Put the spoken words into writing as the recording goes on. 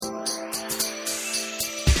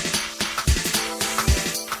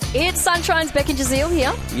It's Sunshine's Becky Jazeel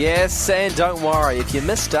here. Yes, and don't worry, if you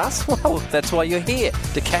missed us, well, that's why you're here,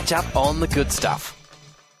 to catch up on the good stuff.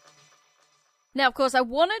 Now, of course, I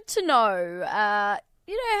wanted to know, have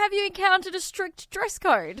you encountered a strict dress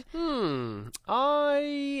code? Don't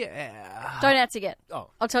Don't answer yet.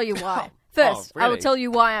 Oh. I'll tell you why. First, really? I will tell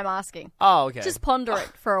you why I'm asking. Oh, okay. Just ponder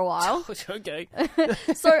it for a while. Okay.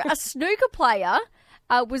 So, a snooker player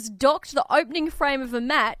was docked the opening frame of a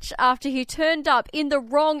match after he turned up in the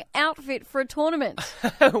wrong outfit for a tournament.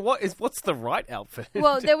 What's the right outfit?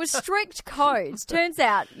 Well, there were strict codes. Turns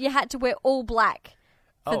out you had to wear all black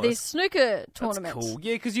for this snooker tournament. That's cool.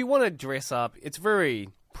 Yeah, because you want to dress up. It's very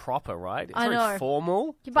proper, right? It's very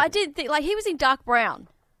formal. But I did think, he was in dark brown.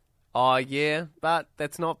 Oh, yeah, but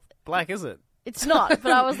that's not black, is it? It's not,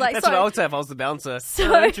 but I was like... That's what I would say if I was the bouncer.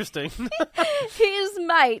 So interesting. His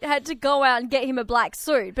mate had to go out and get him a black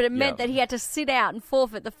suit, but it meant that he had to sit out and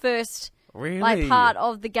forfeit the first part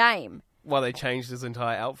of the game. Well, they changed his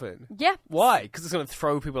entire outfit. Yeah. Why? Because it's going to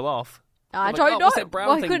throw people off. I don't know. What's that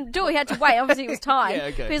brown he thing? couldn't do it. He had to wait. Obviously, it was time. Yeah,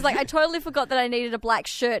 okay. But he's like, I totally forgot that I needed a black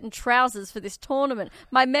shirt and trousers for this tournament.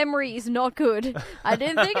 My memory is not good. I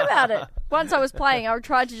didn't think about it. Once I was playing, I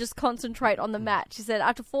tried to just concentrate on the match. He said,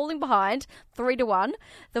 after falling behind 3-1,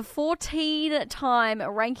 the 14-time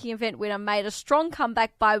ranking event winner made a strong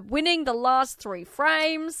comeback by winning the last 3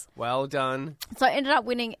 frames. Well done. So I ended up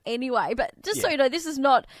winning anyway. But just so you know, this is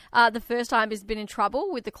not the first time he's been in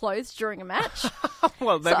trouble with the clothes during a match.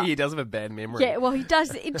 Well, maybe he does have a bad memory. Yeah, well, he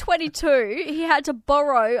does. In 22, he had to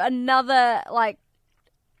borrow another,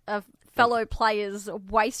 a fellow player's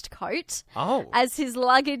waistcoat as his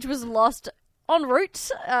luggage was lost en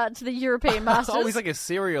route to the European Masters. Oh, he's like a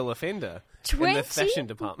serial offender in the fashion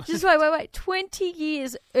department. Just wait. 20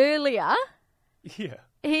 years earlier, yeah,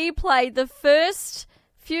 he played the first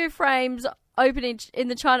few frames open in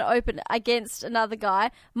the China Open against another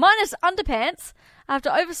guy, minus underpants, after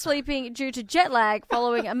oversleeping due to jet lag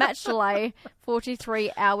following a match delay,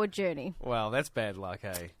 43-hour journey. Wow, that's bad luck,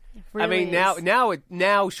 eh? Really I mean, is.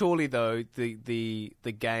 now, surely though, the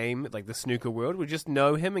game, like the snooker world, would just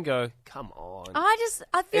know him and go, "Come on." I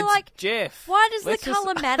feel it's like Jeff. Why does the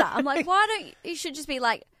colour matter? I'm like, why don't you should just be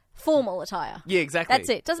like formal attire? Yeah, exactly. That's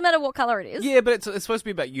it. Doesn't matter what colour it is. Yeah, but it's supposed to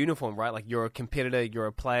be about uniform, right? Like you're a competitor, you're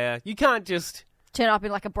a player. You can't just turn up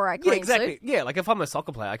in like a bright green exactly. suit. Yeah, like if I'm a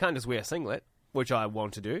soccer player, I can't just wear a singlet, which I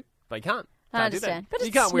want to do, but you can't. I understand. Do that. But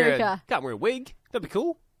you can't wear snooker. can't wear a wig. That'd be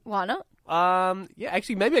cool. Why not? Yeah,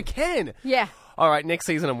 actually, maybe I can. Yeah. All right, next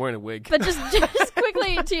season I'm wearing a wig. But just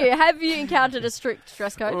quickly to you, have you encountered a strict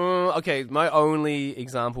dress code? Okay, my only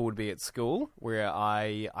example would be at school, where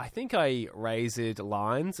I think I razored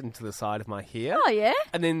lines into the side of my hair. Oh, yeah?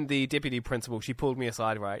 And then the deputy principal, she pulled me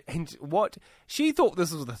aside, right? And she thought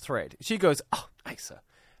this was the threat. She goes, "Oh, Asa."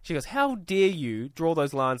 She goes, "How dare you draw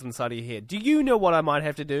those lines on the side of your hair? Do you know what I might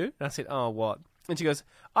have to do?" And I said, "Oh, what?" And she goes,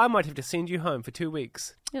 "I might have to send you home for 2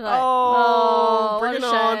 weeks." You're like,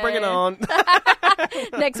 bring it on.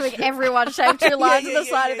 Next week, everyone shave 2 lines on the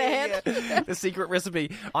side of their head. Yeah. The secret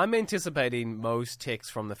recipe. I'm anticipating most texts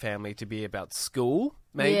from the family to be about school,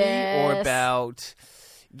 maybe, or about...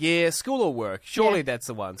 Yeah, school or work. Surely that's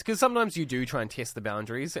the ones. Because sometimes you do try and test the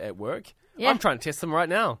boundaries at work. Yeah. I'm trying to test them right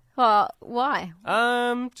now. Why?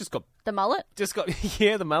 Just got... The mullet?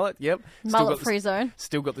 The mullet, yep. Mullet-free zone.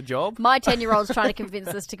 Still got the job. My 10-year-old's trying to convince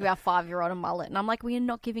us to give our 5-year-old a mullet. And I'm like, we are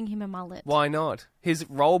not giving him a mullet. Why not? His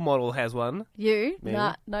role model has one. You? Me.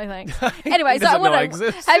 Nah, no thanks. Anyway, so I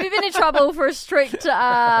exist. Have you been in trouble for a strict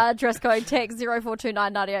dress code? Text 0429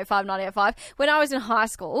 985 985. When I was in high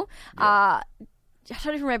school, I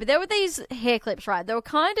don't even remember. There were these hair clips, right? They were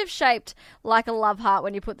kind of shaped like a love heart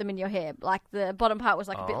when you put them in your hair. Like the bottom part was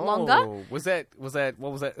like a bit longer. Was that, what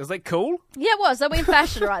was that? Was that cool? Yeah, it was. They were in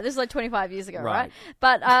fashion, right? This is like 25 years ago, right?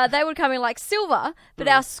 But they would come in like silver. But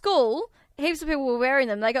our school, heaps of people were wearing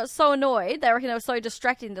them. They got so annoyed. They reckon they were so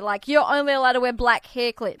distracting. They're like, you're only allowed to wear black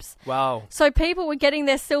hair clips. Wow. So people were getting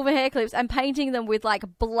their silver hair clips and painting them with like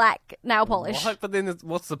black nail polish. What? But then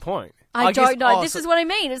what's the point? I don't know. This is what I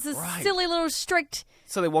mean. It's this silly little strict...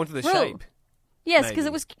 So they wanted the rule. shape. Yes, because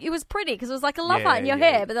it was pretty, because it was like a love heart in your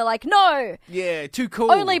hair. But they're like, no. Yeah, too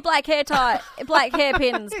cool. Only black hair black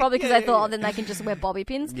hairpins, probably because they thought, then they can just wear bobby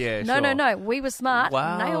pins. Yeah, No. We were smart.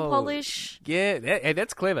 Wow. Nail polish. Yeah,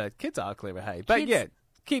 that's clever. Kids are clever, hey. But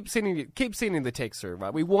keep sending the text through,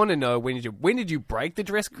 right? We want to know when did you break the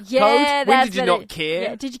dress code? Yeah, when did you not care?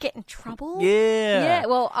 Yeah. Did you get in trouble? Yeah. Yeah.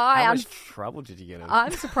 Well, how much trouble did you get in?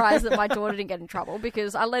 I'm surprised that my daughter didn't get in trouble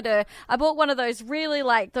because I bought one of those really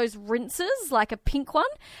like those rinsers, like a pink one,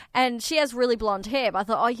 and she has really blonde hair. But I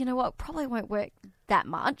thought, oh, you know what? Probably won't work that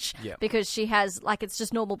much Yep. because she has, like, it's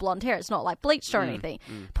just normal blonde hair. It's not, like, bleached or anything.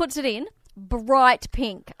 Puts it in. Bright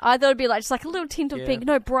pink. I thought it'd be like just like a little tint of pink.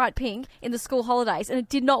 No, bright pink in the school holidays, and it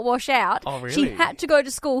did not wash out. Oh, really? She had to go to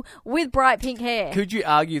school with bright pink hair. Could you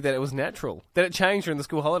argue that it was natural? That it changed during the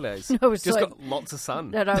school holidays? No, it was just so- got lots of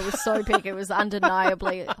sun. No, it was so pink. It was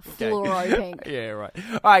undeniably fluoro pink. Yeah, right.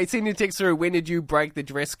 All right, send your text through. When did you break the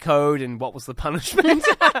dress code and what was the punishment?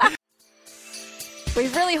 We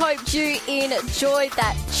really hoped you enjoyed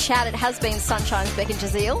that chat. It has been Sunshine's Beck and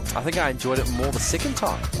Jazeel. I think I enjoyed it more the second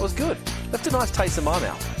time. It was good. Left a nice taste in my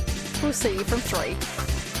mouth. We'll see you from 3.